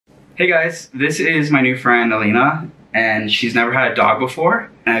Hey guys, this is my new friend Alina, and she's never had a dog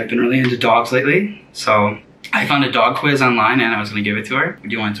before. And I've been really into dogs lately, so I found a dog quiz online and I was gonna give it to her. Do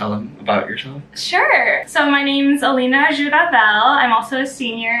you want to tell them about yourself? Sure. So my name's Alina Juravel. I'm also a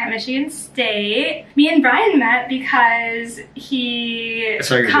senior at Michigan State. Me and Brian met because he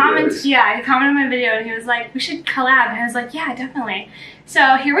commented. Yeah, he commented on my video and he was like, "We should collab." And I was like, "Yeah, definitely."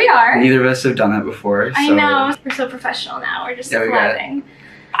 So here we are. Neither of us have done that before. I know. We're so professional now. We're just collabing.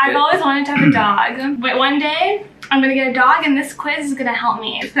 I've always wanted to have a dog, but one day I'm gonna get a dog and this quiz is gonna help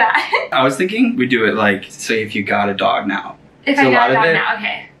me with that. I was thinking we do it like, say if you got a dog now. If I got a dog now,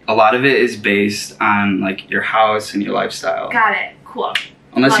 okay. A lot of it is based on like your house and your lifestyle. Got it, cool.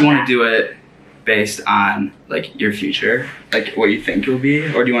 Unless you want to do it based on like your future, like what you think it will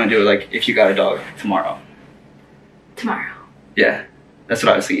be, or do you want to do it like if you got a dog tomorrow? Tomorrow. Yeah, that's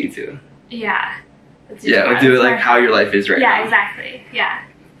what I was thinking too. Yeah. Yeah, we'll do it like how your life is right now. Yeah, exactly, yeah.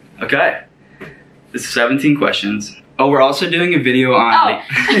 Okay. This is 17 questions. Oh, we're also doing a video on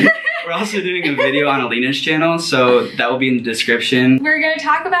we're also doing a video on Alina's channel, so that will be in the description. We're going to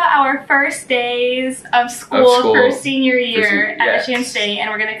talk about our first days of school for senior year at Michigan State, and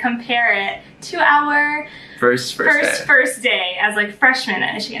we're going to compare it to our first day as like freshmen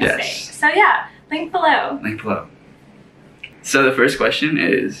at Michigan State. So yeah, link below. Link below. So the first question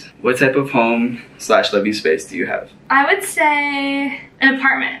is, what type of home/living space do you have? I would say an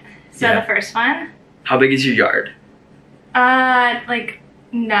apartment. So the first one. How big is your yard? Like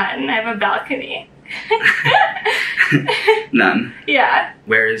none. I have a balcony. None? Yeah.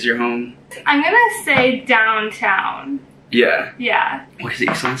 Where is your home? I'm gonna say downtown. Yeah. Yeah. Because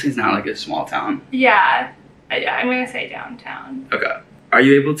East Lansing's not like a small town. Yeah. Yeah, I'm gonna say downtown. Okay. Are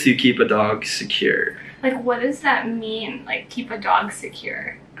you able to keep a dog secure? Like, what does that mean? Like, keep a dog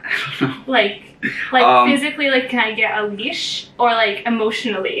secure? I don't know. Like physically, like, can I get a leash? Or, like,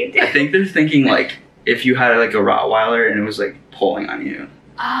 emotionally? I think they're thinking, like, if you had, like, a Rottweiler and it was, like, pulling on you.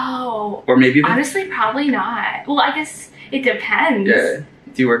 Oh. Or maybe... Honestly, probably not. Well, I guess it depends. Yeah.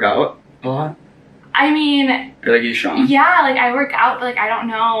 Do you work out a lot? I mean... Or, like, you strong? Yeah, like, I work out, but, like, I don't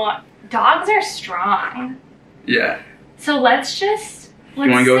know. Dogs are strong. Yeah. So let's just... You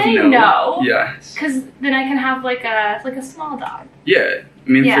want to go with no? Yeah. Because then I can have like a small dog. Yeah. I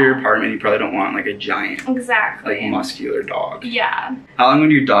mean, for your apartment, you probably don't want like a giant, like muscular dog. Yeah. How long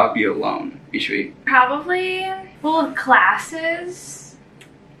would your dog be alone each week? Probably. Well, classes.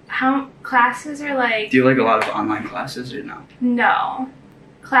 Classes are like. Do you like a lot of online classes or no? No.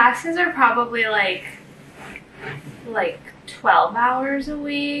 Classes are probably like 12 hours a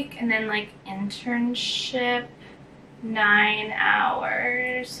week, and then like internship. 9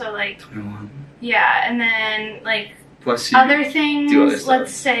 hours, so like 21. Yeah, and then like plus other things.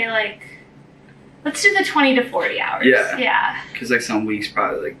 Let's say like let's do the 20 to 40 hours. Yeah. Because like some weeks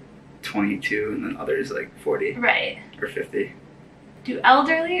probably like 22, and then others like 40. Right. Or 50. Do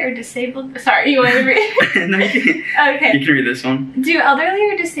elderly or disabled? Sorry, you want to read? No, you can, okay. You can read this one. Do elderly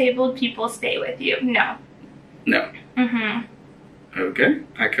or disabled people stay with you? No. No. Mhm. Okay,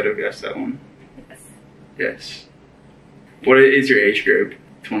 I could have guessed that one. Yes. Yes. What is your age group?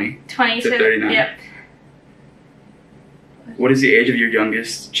 20 to 39? Yep. What is the age of your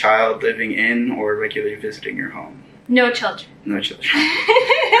youngest child living in or regularly visiting your home? No children. No children.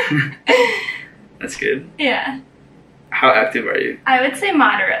 That's good. Yeah. How active are you? I would say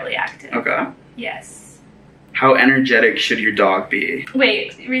moderately active. Okay. Yes. How energetic should your dog be?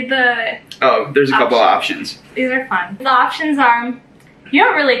 Wait, read the... Oh, there's a couple of options. These are fun. The options are... You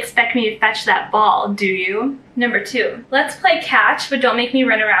don't really expect me to fetch that ball, do you? Number 2, let's play catch, but don't make me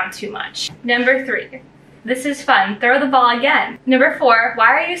run around too much. Number 3, this is fun, throw the ball again. Number 4, why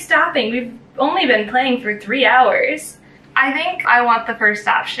are you stopping? We've only been playing for 3 hours. I think I want the first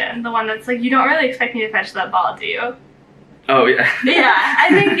option, the one that's like, you don't really expect me to fetch that ball, do you? Oh, yeah. Yeah, I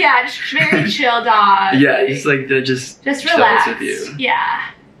think, just very chill dog. Yeah, just like, just relax with you.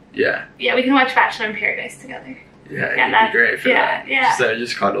 Yeah. Yeah. Yeah, we can watch Bachelor in Paradise together. Yeah, it'd be great for that. Yeah.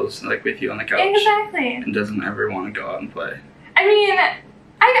 Just cuddles like with you on the couch. Exactly. And doesn't ever want to go out and play. I mean,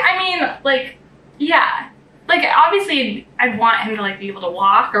 like, yeah. Like, obviously, I'd want him to, like, be able to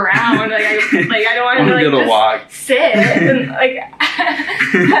walk around. Like, I don't want him to, like, just sit and, like,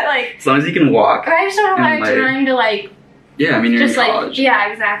 but, like... As long as he can walk. But I just don't have a lot of time to, like... Yeah, I mean, you're in college.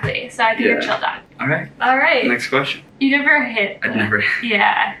 Yeah, exactly. So I think you're a chill dog. All right. All right. Next question. You never hit... I'd never...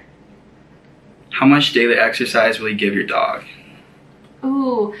 Yeah. How much daily exercise will you give your dog?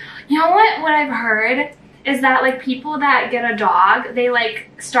 Ooh, you know what I've heard is that like people that get a dog, they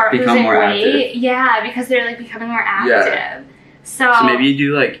like start losing weight. Active. Yeah, because they're like becoming more active. Yeah. So maybe you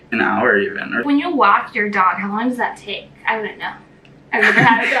do like an hour even. Or... When you walk your dog, how long does that take? I wouldn't know. I've never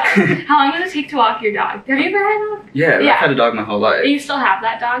had a dog. How long does it take to walk your dog? Have you ever had a dog? Yeah, I've had a dog my whole life. You still have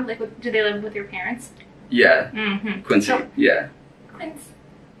that dog? Like, do they live with your parents? Yeah. Mm-hmm. Quincy. So, yeah. Quincy.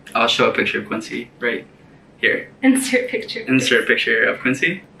 I'll show a picture of Quincy right here. Insert picture. Insert picture of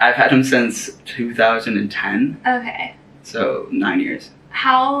Quincy. I've had him since 2010. Okay. So 9 years.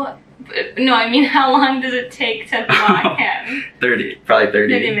 How long does it take to walk him? 30. Probably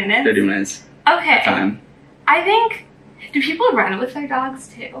 30. 30 minutes? 30 minutes. Okay. Time. I think, do people run with their dogs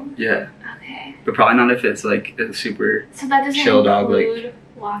too? Yeah. Okay. But probably not if it's like a super So that doesn't chill dog, include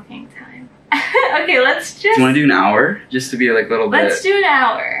walking time. Okay, let's just... Do you want to do an hour? Just to be like a little bit... Let's do an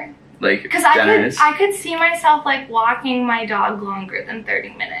hour. Like, Because generous. I could see myself like walking my dog longer than 30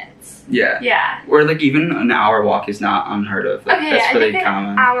 minutes. Yeah. Yeah. Or like even an hour walk is not unheard of. Like, Okay, that's I really think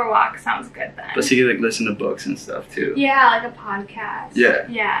common. an hour walk sounds good then. But so you like listen to books and stuff too. Yeah, like a podcast. Yeah.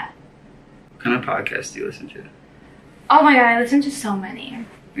 Yeah. What kind of podcasts do you listen to? Oh my god, I listen to so many.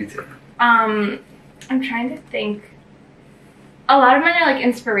 Me too. I'm trying to think. A lot of mine are like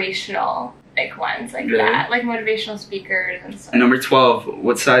inspirational, like ones like Really? that, like motivational speakers and stuff. And number 12,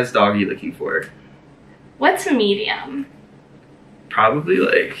 what size dog are you looking for? What's medium? Probably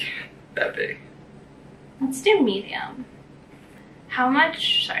like that big. Let's do medium. How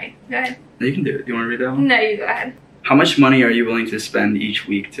much? Sorry, go ahead. You can do it. Do you want to read that one? No, you go ahead. How much money are you willing to spend each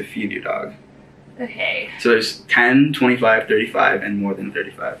week to feed your dog? Okay. So there's 10, 25, 35, and more than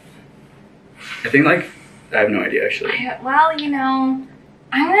 35. I think like, I have no idea actually. Well, you know,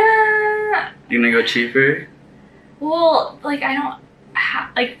 I'm gonna... You're gonna go cheaper? Well, like I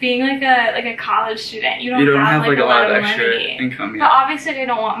don't... like being like a college student, you don't have like a lot of money. extra income. But obviously I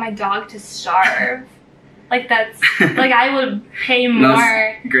don't want my dog to starve. Like that's like I would pay more.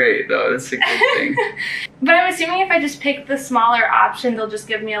 That's great though. That's a good thing. But I'm assuming if I just pick the smaller option, they'll just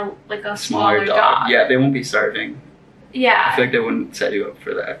give me a smaller dog. Yeah, they won't be starving. Yeah. I feel like they wouldn't set you up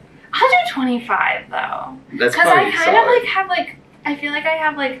for that. I'll do 25 though. That's because probably I kind solid. of like have like I feel like I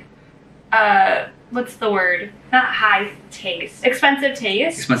have like what's the word? Not high taste. Expensive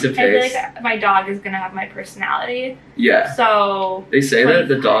taste. Expensive I feel taste. like my dog is gonna have my personality. Yeah. So They say that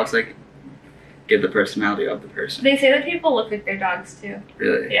the 25. dogs like give the personality of the person. They say that people look like their dogs too.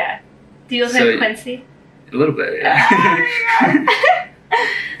 Really? Yeah. Do you look So like Quincy? A little bit, yeah.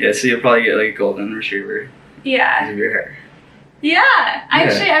 Yeah, so you'll probably get like a golden retriever Yeah. because of your hair. Yeah.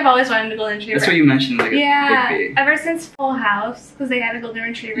 Actually, I've always wanted a golden retriever. That's what you mentioned, like yeah. a big bee. Ever since Full House, because they had a golden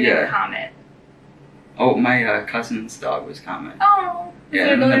retriever named Comet. Oh, my cousin's dog was Comet. Oh. Is Yeah, it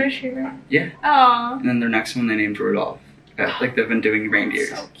a and golden then- retriever? Yeah. Oh. And then their next one they named Rudolph. Like they've been doing reindeers.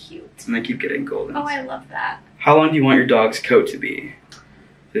 So cute. And they keep getting goldens. Oh, I love that. How long do you want your dog's coat to be?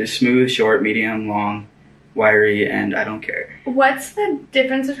 There's smooth, short, medium, long, wiry, and I don't care. What's the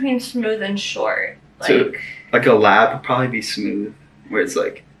difference between smooth and short? So, like a lab would probably be smooth, where it's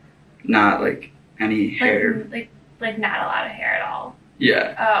like not like any hair. Like not a lot of hair at all.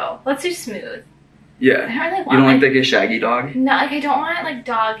 Yeah. Oh, let's do smooth. Yeah. I don't really want You don't like a shaggy dog? No, like I don't want like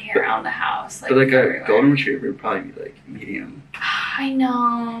dog hair around the house. But like everywhere. a golden retriever would probably be like medium. I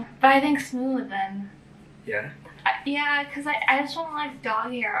know, but I think smooth then. Yeah. Yeah, because I just don't like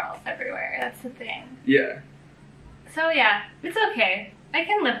dog hair all everywhere. That's the thing. Yeah. So yeah, it's okay. I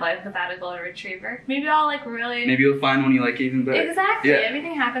can live life without a golden retriever. Maybe I'll like really. Maybe you'll find one you like even better. Exactly. Yeah.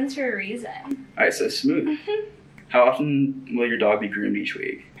 Everything happens for a reason. All right, so smooth. How often will your dog be groomed each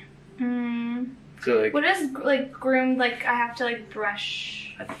week? So like. What is like groomed? Like I have to like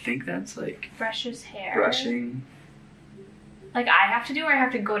brush. I think that's like Brush his hair. brushing. Like I have to do, or I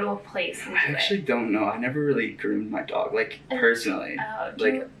have to go to a place and do I actually don't know. I never really groomed my dog, like personally. Oh,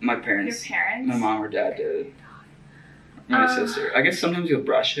 Like my parents. Your parents? My mom or dad did. And my sister. I guess sometimes you'll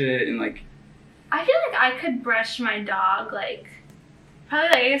brush it and like. I feel like I could brush my dog like probably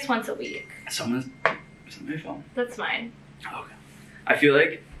like I guess once a week. Someone's on my phone. That's mine. Okay. I feel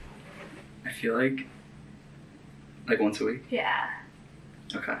like once a week. Yeah.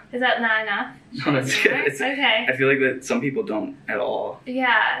 Okay. Is that not enough? No, that's good. Okay. I feel like that some people don't at all.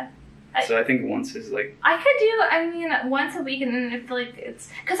 Yeah. So I think once is like. I could do. I mean, once a week, and then if like it's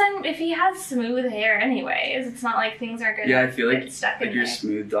because if he has smooth hair anyways, it's not like things are gonna. Yeah, I feel like get stuck in your there.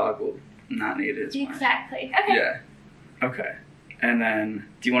 smooth dog will not need it as much. Exactly. Okay. Yeah. Okay. And then,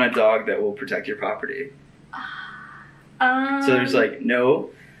 do you want a dog that will protect your property? So there's like no.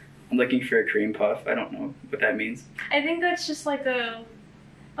 I'm looking for a cream puff. I don't know what that means. I think that's just like a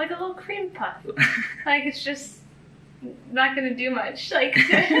little cream puff. Like it's just not gonna do much. Like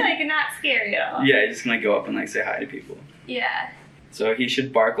like not scary at all. Yeah, just gonna go up and like say hi to people. Yeah. So he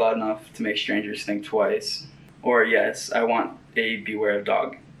should bark loud enough to make strangers think twice. Or yes, I want a beware of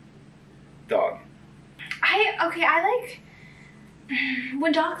dog. Dog. I like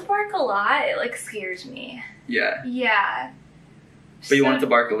When dogs bark a lot, it like scares me. Yeah. Yeah. But you want it to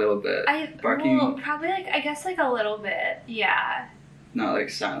bark a little bit. Barking. Well, probably like, I guess like a little bit. Yeah. Not like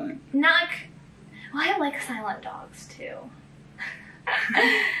silent. Not like, well, I like silent dogs too. But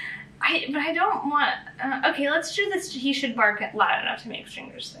I don't want, okay, let's do this. He should bark loud enough to make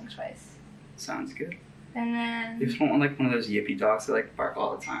strangers think twice. Sounds good. And then... You just want like one of those yippy dogs that like bark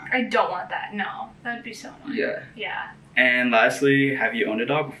all the time. I don't want that, no. That would be so annoying. Yeah. Yeah. And lastly, have you owned a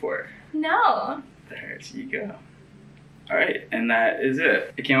dog before? No. There you go. Alright, and that is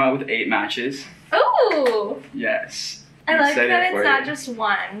it. It came out with 8 matches. Ooh! Yes. I like that it's not you. just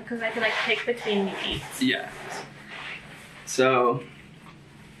one, because I can like pick between the 8. Yeah. So,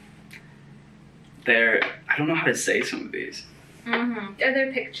 I don't know how to say some of these. Mm-hmm. Are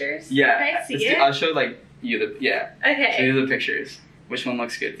there pictures? Yeah. Can I see it? I'll show like you the, yeah. Okay. Show you the pictures. Which one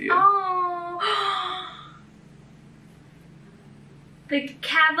looks good to you? Oh. The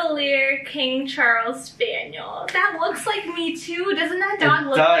Cavalier King Charles Spaniel. That looks like me too. Doesn't that dog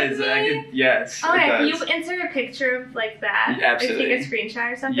look like me? Yes. Okay, it can does. you insert a picture of like that? Yeah, absolutely. Or take a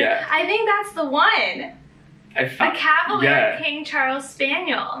screenshot or something? Yeah. I think that's the one. A Cavalier King Charles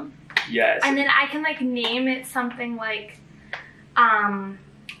Spaniel. Yes. And then I can like name it something like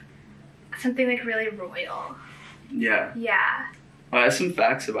something like really royal. Yeah. Yeah. Well, I have some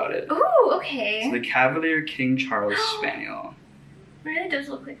facts about it. Ooh, okay. So the Cavalier King Charles Spaniel. It really does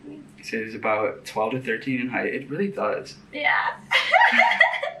look like me. It says about 12 to 13 in height. It really does. Yeah.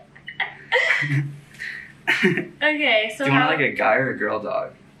 Okay, so do you want like a guy or a girl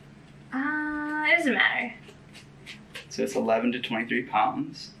dog? It doesn't matter. So it's 11 to 23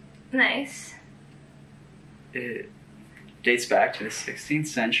 pounds. Nice. It dates back to the 16th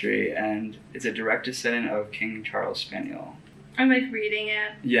century and is a direct descendant of King Charles Spaniel. I'm like reading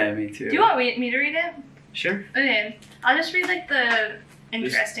it. Yeah, me too. Do you want me to read it? Sure. Okay. I'll just read like the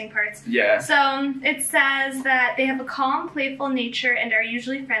interesting parts. Yeah. So it says that they have a calm, playful nature and are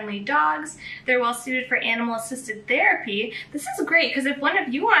usually friendly dogs. They're well suited for animal-assisted therapy. This is great because if one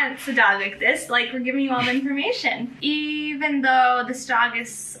of you wants a dog like this, like we're giving you all the information. Even though this dog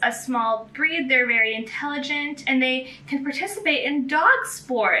is a small breed, they're very intelligent and they can participate in dog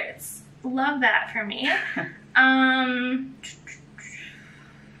sports. Love that for me.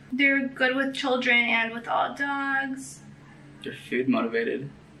 They're good with children and with all dogs. They're food motivated.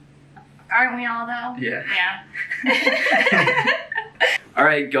 Aren't we all though? Yeah. Yeah.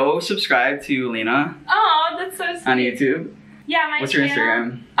 Alright, go subscribe to Alina Oh, that's so sweet. on YouTube. Yeah, my What's your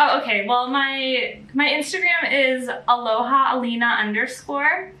channel- Instagram? Oh, okay. Well, my Instagram is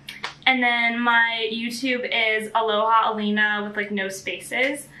AlohaAlina_. And then my YouTube is AlohaAlina with like no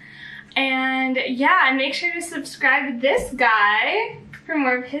spaces. And yeah, and make sure to subscribe to this guy for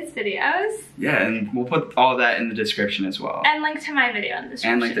more of his videos. Yeah, and we'll put all that in the description as well. And link to my video in the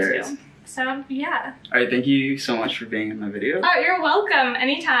description And link there too. is. So yeah. Alright, thank you so much for being in my video. Oh, you're welcome.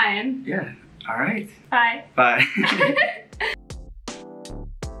 Anytime. Yeah. Alright. Bye. Bye.